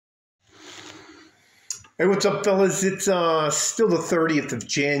Hey, what's up, fellas? It's still the 30th of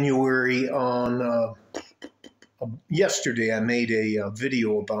January. Yesterday, I made a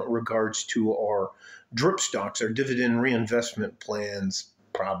video about regards to our drip stocks, our dividend reinvestment plans,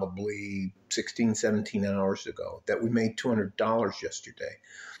 probably 16, 17 hours ago, that we made $200 yesterday.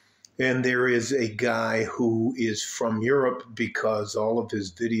 And there is a guy who is from Europe because all of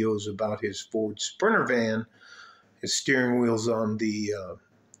his videos about his Ford Sprinter van, his steering wheel's on the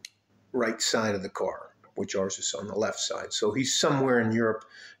right side of the car, which ours is on the left side. So he's somewhere in Europe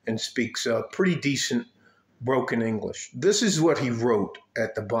and speaks pretty decent broken English. This is what he wrote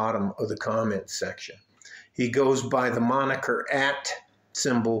at the bottom of the comment section. He goes by the moniker @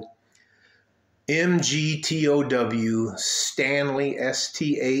 mgtowstanley, Stanley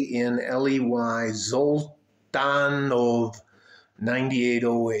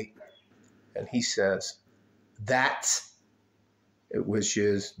Zoltanov9808. And he says, that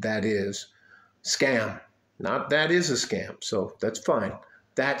is scam. Not that is a scam, so that's fine.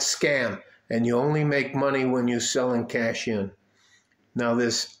 That's scam, and you only make money when you sell and cash in. Now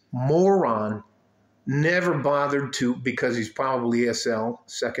this moron never bothered to, because he's probably ESL,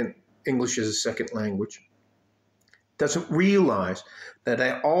 English as a second language, doesn't realize that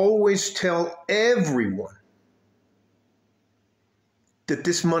I always tell everyone that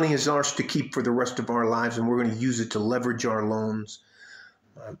this money is ours to keep for the rest of our lives, and we're going to use it to leverage our loans.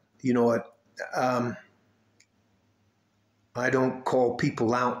 You know what? I don't call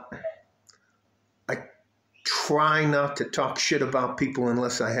people out. I try not to talk shit about people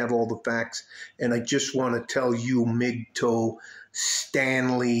unless I have all the facts. And I just want to tell you,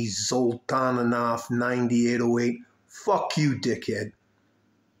 mgtowstanleyzoltanov9808, fuck you, dickhead.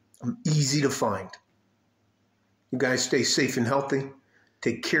 I'm easy to find. You guys stay safe and healthy.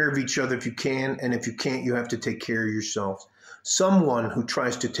 Take care of each other if you can. And if you can't, you have to take care of yourselves. Someone who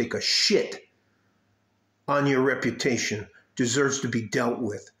tries to take a shit on your reputation deserves to be dealt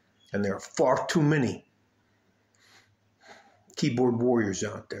with. And there are far too many keyboard warriors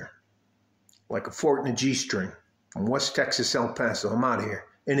out there. Like a fort in a G-string. From West Texas, El Paso. I'm out of here.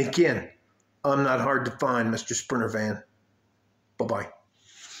 And again, I'm not hard to find, Mr. Sprinter Van. Bye-bye.